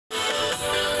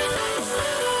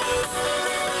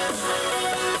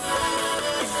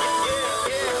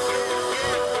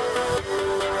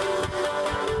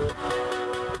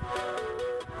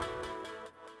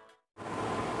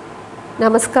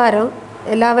നമസ്കാരം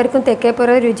എല്ലാവർക്കും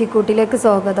തെക്കേപ്പുറ രുചിക്കൂട്ടിലേക്ക്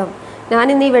സ്വാഗതം. ഞാൻ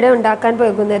ഇന്ന് ഇവിടെ ഉണ്ടാക്കാൻ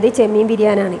പോകുന്നത് ചെമ്മീൻ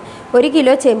ബിരിയാണിയാണ്. 1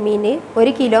 കിലോ ചെമ്മീന്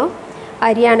 1 കിലോ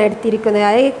അരിയാണ് എടുത്തിരിക്കുന്നത്.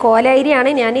 അതായത് കോല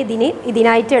അരിയാണ് ഞാൻ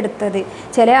ഇതിനായിട്ട് എടുത്തത്.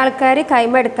 ചില ആൾക്കാർ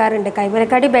കൈമ എടുക്കാറുണ്ട്.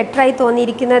 കൈമനെക്കാട്ടി ബെറ്ററായി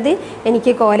തോന്നിയിരിക്കുന്നത്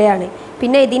എനിക്ക് കോലയാണ്.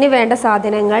 പിന്നെ ഇതിന് വേണ്ട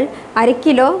സാധനങ്ങൾ 1/2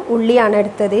 കിലോ ഉള്ളിയാണ്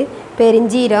എടുത്തത്,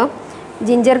 പെരിഞ്ചീരം,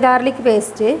 ജിഞ്ചർ ഗാർലിക്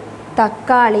പേസ്റ്റ്,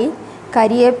 തക്കാളി,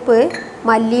 കരിയേപ്പ്,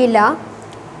 മല്ലിയില,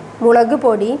 മുളക്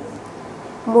പൊടി,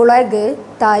 മുളക്,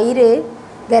 തൈര്,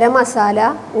 ഗരം മസാല,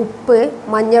 ഉപ്പ്,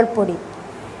 മഞ്ഞൾപ്പൊടി.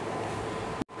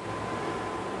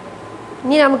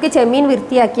 ഇനി നമുക്ക് ചെമ്മീൻ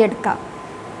വൃത്തിയാക്കിയെടുക്കാം.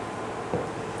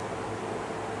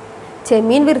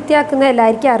 ചെമ്മീൻ വൃത്തിയാക്കുന്നത്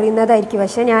എല്ലാവർക്കും അറിയുന്നതായിരിക്കും,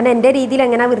 പക്ഷേ ഞാൻ എൻ്റെ രീതിയിൽ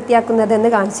എങ്ങനെയാണ്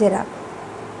വൃത്തിയാക്കുന്നതെന്ന് കാണിച്ചു തരാം.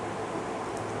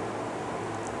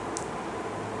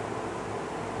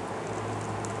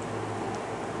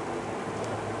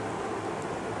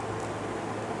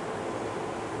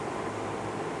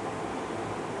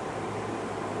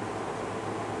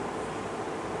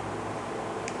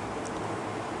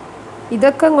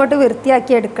 ഇതൊക്കെ ഇങ്ങോട്ട്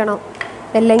വൃത്തിയാക്കി എടുക്കണം,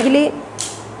 അല്ലെങ്കിൽ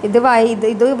ഇത്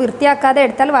വൃത്തിയാക്കാതെ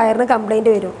എടുത്താൽ വയറിന്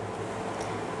കംപ്ലൈൻറ്റ് വരും.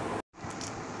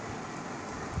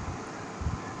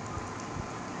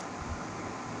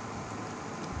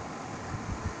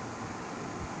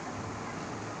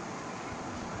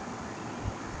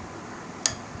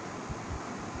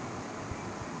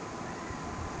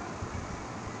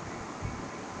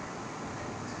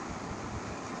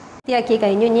 വൃത്തിയാക്കി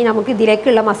കഴിഞ്ഞു. ഇനി നമുക്ക്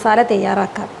ഇതിലേക്കുള്ള മസാല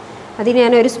തയ്യാറാക്കാം. അതിന്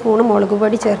ഞാൻ 1 സ്പൂൺ മുളക്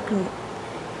പൊടി ചേർക്കുന്നു,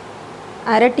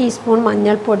 1/2 ടീസ്പൂൺ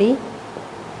മഞ്ഞൾപ്പൊടി,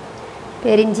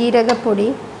 പെരിഞ്ചീരകപ്പൊടി,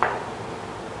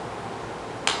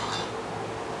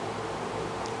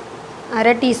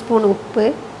 1/2 ടീസ്പൂൺ ഉപ്പ്.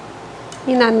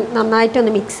 ഇനി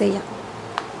നന്നായിട്ടൊന്ന് മിക്സ് ചെയ്യാം.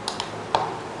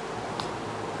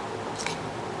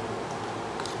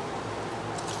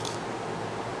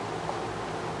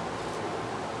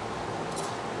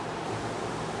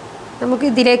 നമുക്ക്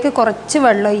ഇതിലേക്ക് കുറച്ച്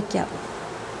വെള്ളം ഒഴിക്കാം.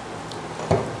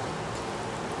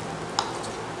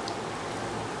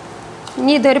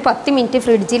 ഇനി ഇതൊരു 10 മിനിറ്റ്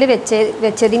ഫ്രിഡ്ജിൽ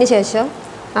വെച്ചതിന് ശേഷം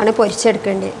ആണ്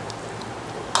പൊരിച്ചെടുക്കേണ്ടത്.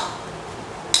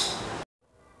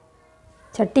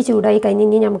 ചട്ടി ചൂടായി കഴിഞ്ഞ്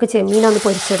ഇനി നമുക്ക് ചെമ്മീനൊന്ന്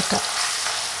പൊരിച്ചെടുക്കാം.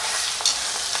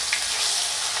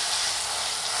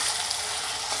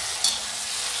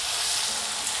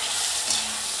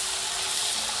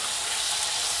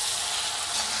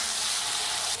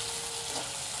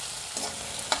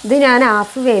 ഇത് ഞാൻ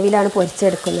ഹാഫ് വേവിലാണ്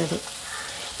പൊരിച്ചെടുക്കുന്നത്.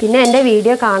 പിന്നെ എൻ്റെ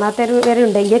വീഡിയോ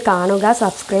കാണാത്തവരുണ്ടെങ്കിൽ കാണുക,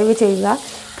 സബ്സ്ക്രൈബ് ചെയ്യുക.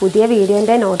 പുതിയ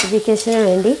വീഡിയോൻ്റെ നോട്ടിഫിക്കേഷന്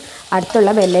വേണ്ടി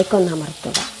അടുത്തുള്ള ബെല്ലൈക്കൺ ഒന്ന്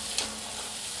അമർത്തുക.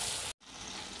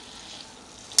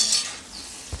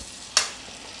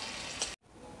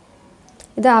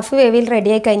 ഇത് ഹാഫ് വേവിൽ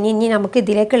റെഡിയായി കഴിഞ്ഞ് ഇനി നമുക്ക്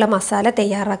ഇതിലേക്കുള്ള മസാല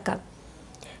തയ്യാറാക്കാം.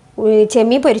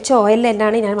 ചെമ്മീൻ പൊരിച്ച ഓയിൽ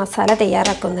തന്നെയാണ് ഞാൻ മസാല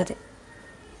തയ്യാറാക്കുന്നത്.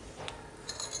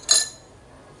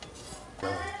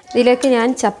 ഇതിലേക്ക് ഞാൻ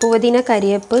ചപ്പുപൊതിന,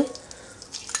 കരിയേപ്പ്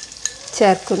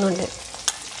ചേർക്കുന്നുണ്ട്.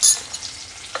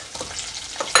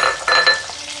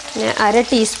 1/2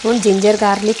 ടീസ്പൂൺ ജിഞ്ചർ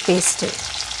ഗാർലിക് പേസ്റ്റ്,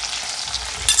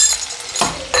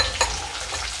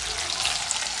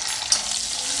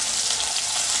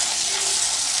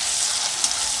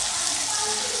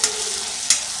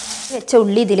 വെച്ച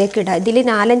ഉള്ളി ഇതിലേക്ക് ഇടാം. ഇതിൽ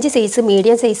 4-5 സൈസ്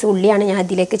മീഡിയം സൈസ് ഉള്ളിയാണ് ഞാൻ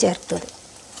ഇതിലേക്ക് ചേർത്തത്.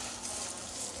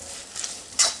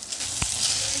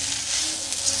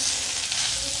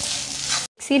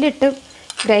 മിക്സിയിലിട്ട്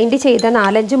ഗ്രൈൻഡ് ചെയ്ത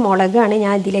 4-5 മുളകാണ്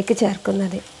ഞാൻ ഇതിലേക്ക്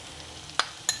ചേർക്കുന്നത്.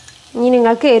 ഇനി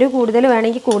നിങ്ങൾക്ക് എരിവ് കൂടുതൽ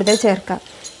വേണമെങ്കിൽ കൂടുതൽ ചേർക്കാം.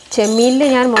 ചെമ്മീനിൽ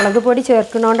ഞാൻ മുളക് പൊടി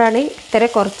ചേർക്കുന്നതുകൊണ്ടാണ് ഇത്ര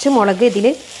കുറച്ച് മുളക് ഇതിൽ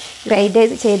ഗ്രൈൻഡ്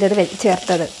ചെയ്തത്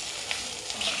ചേർത്തത്.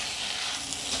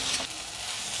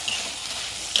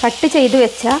 കട്ട് ചെയ്ത്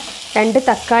വെച്ച 2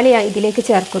 തക്കാളി ഇതിലേക്ക്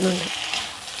ചേർക്കുന്നുണ്ട്.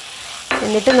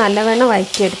 എന്നിട്ട് നല്ലവണ്ണം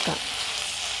വഴറ്റിയെടുക്കാം.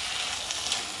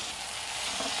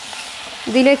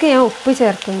 ഇതിലേക്ക് ഞാൻ ഉപ്പ്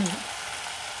ചേർക്കുന്നുണ്ട്.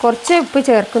 കുറച്ച് ഉപ്പ്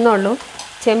ചേർക്കുന്നുള്ളൂ.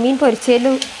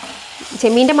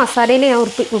 ചെമ്മീൻ്റെ മസാലയിൽ ഞാൻ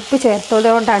ഉപ്പ്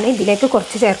ചേർത്തതുകൊണ്ടാണ് ഇതിലേക്ക്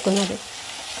കുറച്ച് ചേർക്കുന്നത്.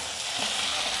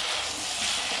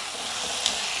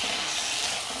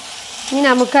 ഇനി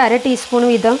നമുക്ക് 1/2 ടീസ്പൂൺ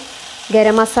വീതം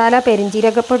ഗരം മസാല,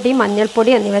 പെരിഞ്ചീരകപ്പൊടി,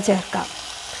 മഞ്ഞൾപ്പൊടി എന്നിവ ചേർക്കാം.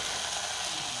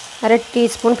 1/2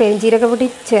 ടീസ്പൂൺ പെരിഞ്ചീരകപ്പൊടി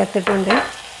ചേർത്തിട്ടുണ്ട്,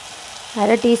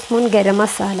 1/2 ടീസ്പൂൺ ഗരം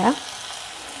മസാല,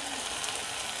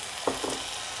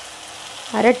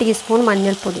 1/2 ടീസ്പൂൺ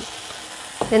മഞ്ഞൾപ്പൊടി.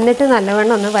 എന്നിട്ട്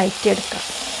നല്ലവണ്ണം ഒന്ന് വഴറ്റിയെടുക്കാം.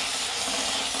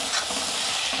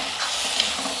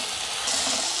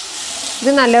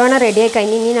 ഇത് നല്ലവണ്ണം റെഡിയായി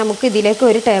കഴിഞ്ഞ് ഇനി നമുക്ക് ഇതിലേക്ക്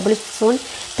 1 ടേബിൾ സ്പൂൺ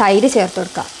തൈര് ചേർത്ത്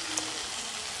കൊടുക്കാം.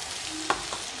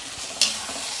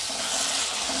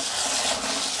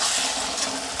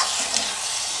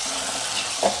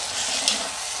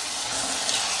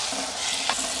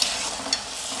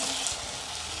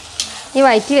 ഈ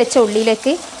വഴറ്റി വെച്ച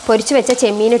ഉള്ളിയിലേക്ക് പൊരിച്ച് വെച്ച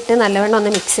ചെമ്മീനിട്ട് നല്ലവണ്ണം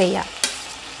ഒന്ന് മിക്സ് ചെയ്യാം.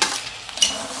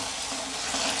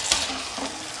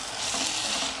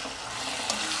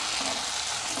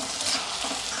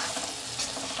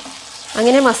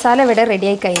 അങ്ങനെ മസാല ഇവിടെ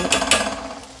റെഡിയായി കഴിഞ്ഞു.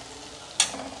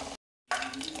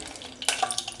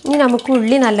 ഇനി നമുക്ക്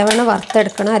ഉള്ളി നല്ലവണ്ണം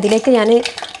വറുത്തെടുക്കണം. അതിലേക്ക് ഞാൻ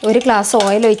ഒരു ഗ്ലാസ്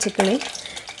ഓയിൽ ഒഴിച്ചിരിക്കണം.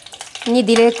 ഇനി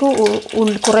ഇതിലേക്ക്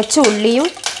കുറച്ച് ഉള്ളിയും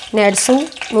നട്ട്സും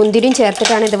മുന്തിരിയും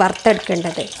ചേർത്തിട്ടാണ് ഇത്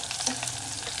വറുത്തെടുക്കേണ്ടത്.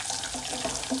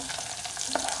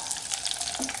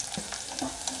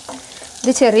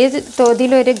 ഇത് ചെറിയ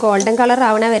തോതിലൊരു ഗോൾഡൻ കളർ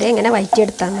ആവണ വരെ ഇങ്ങനെ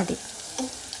വഴറ്റിയെടുത്താൽ മതി.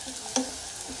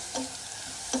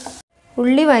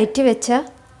 ഉള്ളി വഴറ്റി വെച്ച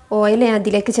ഓയിൽ ഞാൻ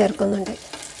അതിലേക്ക് ചേർക്കുന്നുണ്ട്.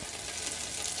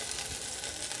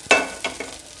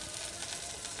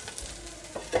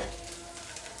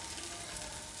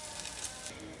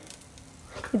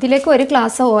 ഇതിലേക്ക് ഒരു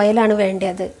ഗ്ലാസ് ഓയിലാണ്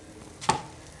വേണ്ടത്.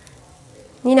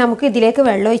 ഇനി നമുക്ക് ഇതിലേക്ക്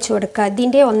വെള്ളം ഒഴിച്ച് കൊടുക്കാം.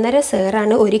 ഇതിൻ്റെ 1.5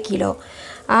 സേറാണ് 1 കിലോ.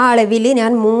 ആ അളവിൽ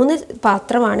ഞാൻ 3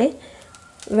 പാത്രമാണ്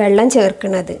വെള്ളം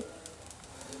ചേർക്കുന്നത്.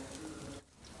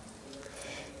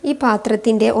 ഈ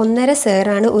പാത്രത്തിൻ്റെ 1.5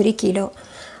 സേറാണ് 1 കിലോ.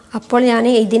 അപ്പോൾ ഞാൻ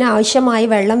ഇതിനാവശ്യമായി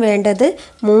വെള്ളം വേണ്ടത്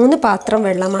 3 പാത്രം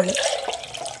വെള്ളമാണ്.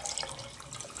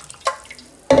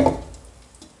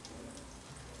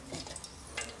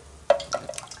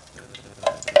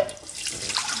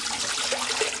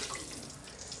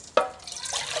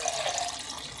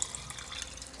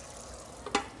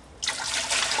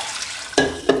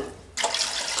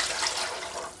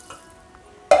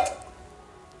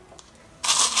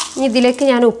 ഇതിലേക്ക്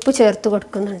ഞാൻ ഉപ്പ് ചേർത്ത്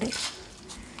കൊടുക്കുന്നുണ്ട്.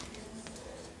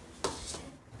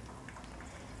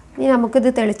 ഇനി നമുക്കിത്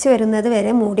തിളച്ച് വരുന്നത്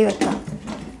വരെ മൂടി വെക്കാം.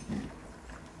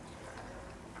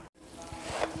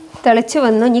 തിളച്ച്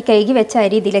വന്നു. ഇനി കഴുകി വെച്ച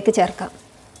അരി ഇതിലേക്ക് ചേർക്കാം.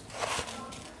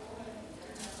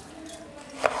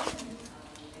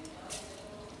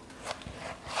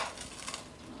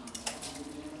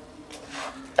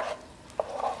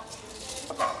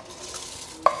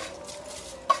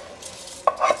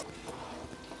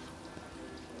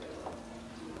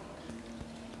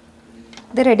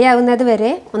 ഇത് റെഡി ആവുന്നത് വരെ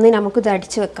ഒന്ന് നമുക്കിത്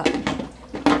അടിച്ച് വെക്കാം.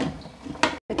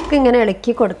 ഇതൊക്കെ ഇങ്ങനെ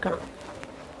ഇളക്കി കൊടുക്കണം.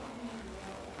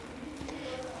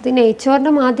 ഇത്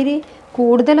നെയ്ച്ചോറിൻ്റെ മാതിരി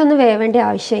കൂടുതലൊന്നും വേവേണ്ട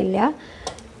ആവശ്യമില്ല.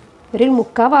 ഒരു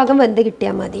 3/4 ഭാഗം വെന്ത്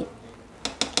കിട്ടിയാൽ മതി.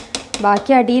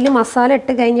 ബാക്കി അടിയിൽ മസാല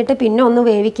ഇട്ട് കഴിഞ്ഞിട്ട് പിന്നെ ഒന്ന്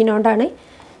വേവിക്കുന്നതുകൊണ്ടാണ്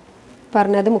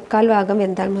പറഞ്ഞത് 3/4 ഭാഗം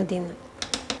വെന്താൽ മതിയെന്ന്.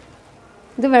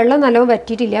 ഇത് വെള്ളം നല്ലോണം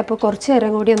വറ്റിയിട്ടില്ല. അപ്പോൾ കുറച്ച്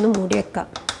നേരം കൂടി ഒന്ന് മൂടി വെക്കാം.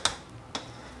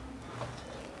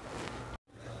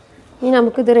 ഇനി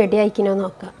നമുക്കിത് റെഡി ആയിക്കണോ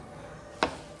നോക്കാം.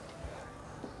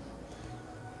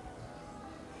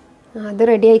 അത്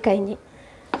റെഡിയായി കഴിഞ്ഞ്.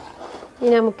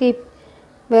 ഇനി നമുക്ക്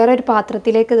വേറൊരു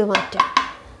പാത്രത്തിലേക്ക് ഇത് മാറ്റാം.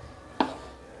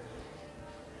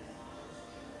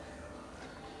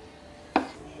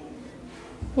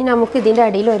 ഇനി നമുക്ക് ഇതിൻ്റെ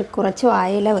അടിയിൽ കുറച്ച്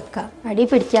വാഴയില വെക്കാം. അടി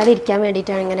പിടിക്കാതെ ഇരിക്കാൻ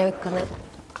വേണ്ടിയിട്ടാണ് ഇങ്ങനെ വെക്കുന്നത്.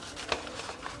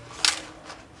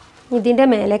 ഇതിൻ്റെ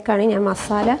മേലേക്കാണ് ഞാൻ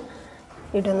മസാല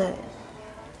ഇടുന്നത്.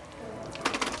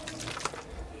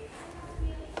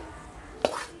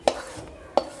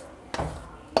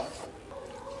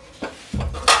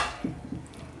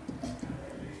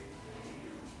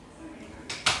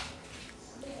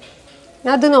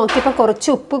 അത് നോക്കിയപ്പോൾ കുറച്ച്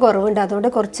ഉപ്പ് കുറവുണ്ട്. അതുകൊണ്ട്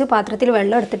കുറച്ച് പാത്രത്തിൽ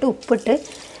വെള്ളം എടുത്തിട്ട് ഉപ്പിട്ട്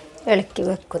ഇളക്കി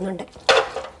വെക്കുന്നുണ്ട്.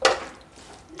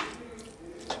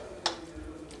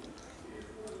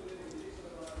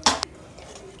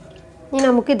 ഇനി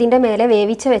നമുക്ക് ഇതിൻ്റെ മേലെ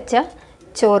വേവിച്ച് വെച്ച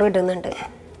ചോറ് ഇടുന്നുണ്ട്.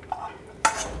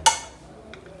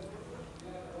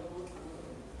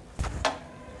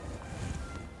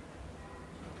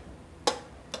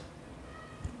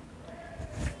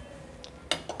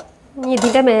 ഇനി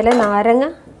ഇതിൻ്റെ മേലെ നാരങ്ങ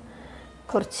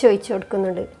കുറച്ച് ഒഴിച്ച്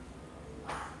കൊടുക്കുന്നുണ്ട്.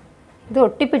 ഇത്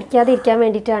ഒട്ടിപ്പിടിക്കാതെ ഇരിക്കാൻ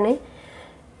വേണ്ടിയിട്ടാണ്,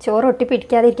 ചോറ്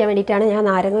ഒട്ടിപ്പിടിക്കാതെ ഇരിക്കാൻ വേണ്ടിയിട്ടാണ് ഞാൻ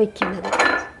നാരങ്ങ ഒഴിക്കുന്നത്.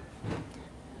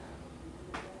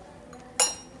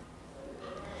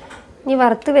 ഇനി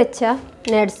വറുത്ത് വെച്ച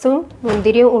നട്ട്സും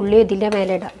മുന്തിരിയും ഉള്ളിയും ഇതിൻ്റെ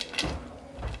മേലെ ഇടാം.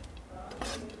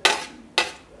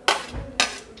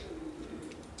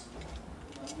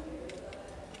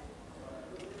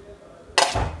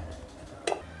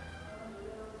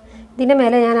 ഇതിൻ്റെ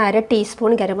മേലെ ഞാൻ 1/2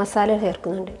 ടീസ്പൂൺ ഗരം മസാല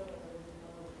ചേർക്കുന്നുണ്ട്.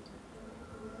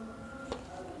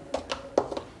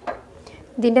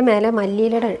 ഇതിൻ്റെ മേലെ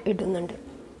മല്ലിയില ഇടുന്നുണ്ട്.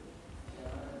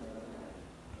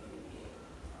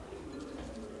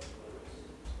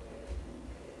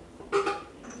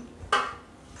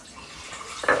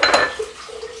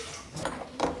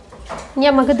 ഇനി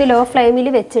നമുക്കിത് ലോ ഫ്ലെയിമിൽ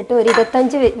വെച്ചിട്ട് ഒരു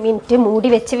 25 മിനിറ്റ്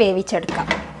മൂടി വെച്ച് വേവിച്ചെടുക്കാം.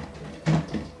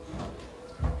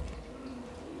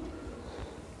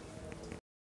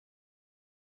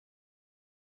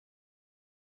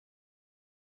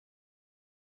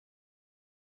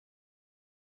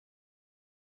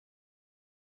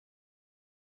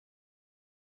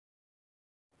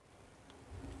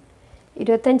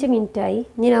 25 മിനിറ്റായി.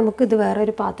 ഇനി നമുക്കിത്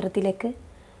വേറൊരു പാത്രത്തിലേക്ക്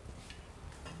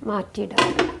മാറ്റിയിടാം.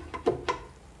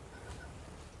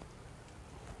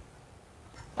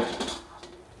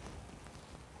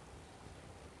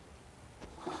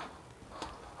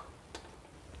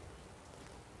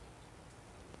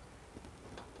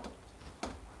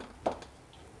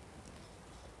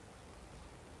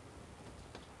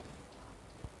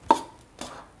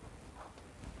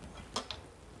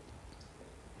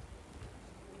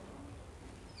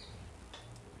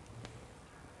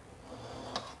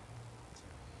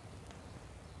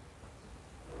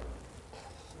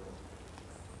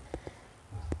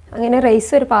 അങ്ങനെ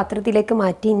റൈസ് ഒരു പാത്രത്തിലേക്ക്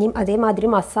മാറ്റി. ഇനിയും അതേമാതിരി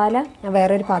മസാല ഞാൻ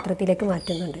വേറൊരു പാത്രത്തിലേക്ക്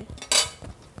മാറ്റുന്നുണ്ട്.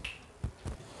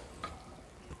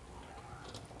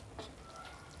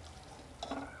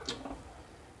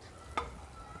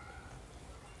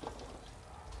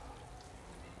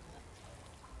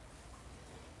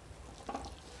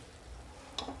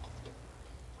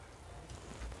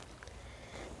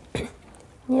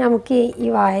 ഇനി നമുക്ക് ഈ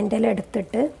വാഴൻ്റെ ഇല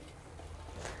എടുത്തിട്ട്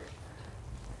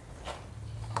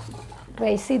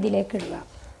റൈസ് ഇതിലേക്ക് ഇടുക.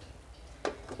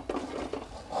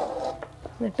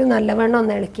 എന്നിട്ട് നല്ലവണ്ണം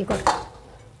ഒന്ന് ഇളക്കി കൊടുക്കുക.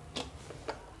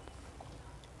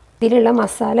 ഇതിലുള്ള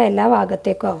മസാല എല്ലാ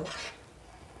ഭാഗത്തേക്കും ആവും.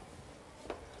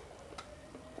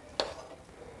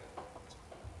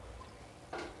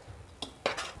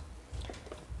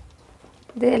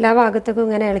 ഇത് എല്ലാ ഭാഗത്തേക്കും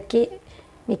ഇങ്ങനെ ഇളക്കി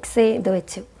മിക്സ് ചെയ്ത്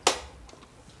വെച്ചു.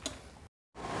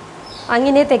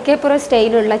 അങ്ങനെ തെക്കേപ്പുറം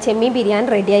സ്റ്റൈലുള്ള ചെമ്മീൻ ബിരിയാണി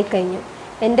റെഡിയായി കഴിഞ്ഞു.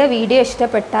 എൻ്റെ വീഡിയോ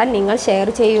ഇഷ്ടപ്പെട്ടാൽ നിങ്ങൾ ഷെയർ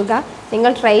ചെയ്യുക.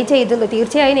 നിങ്ങൾ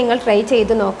തീർച്ചയായും നിങ്ങൾ ട്രൈ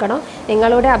ചെയ്ത് നോക്കണം.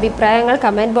 നിങ്ങളുടെ അഭിപ്രായങ്ങൾ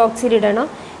കമൻറ്റ് ബോക്സിൽ ഇടണം.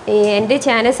 എൻ്റെ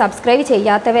ചാനൽ സബ്സ്ക്രൈബ്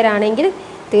ചെയ്യാത്തവരാണെങ്കിൽ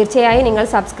തീർച്ചയായും നിങ്ങൾ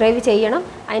സബ്സ്ക്രൈബ് ചെയ്യണം.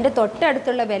 അതിൻ്റെ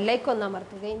തൊട്ടടുത്തുള്ള ബെല്ലൈക്കൺ ഒന്ന്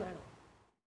അമർത്തുകയും വേണം.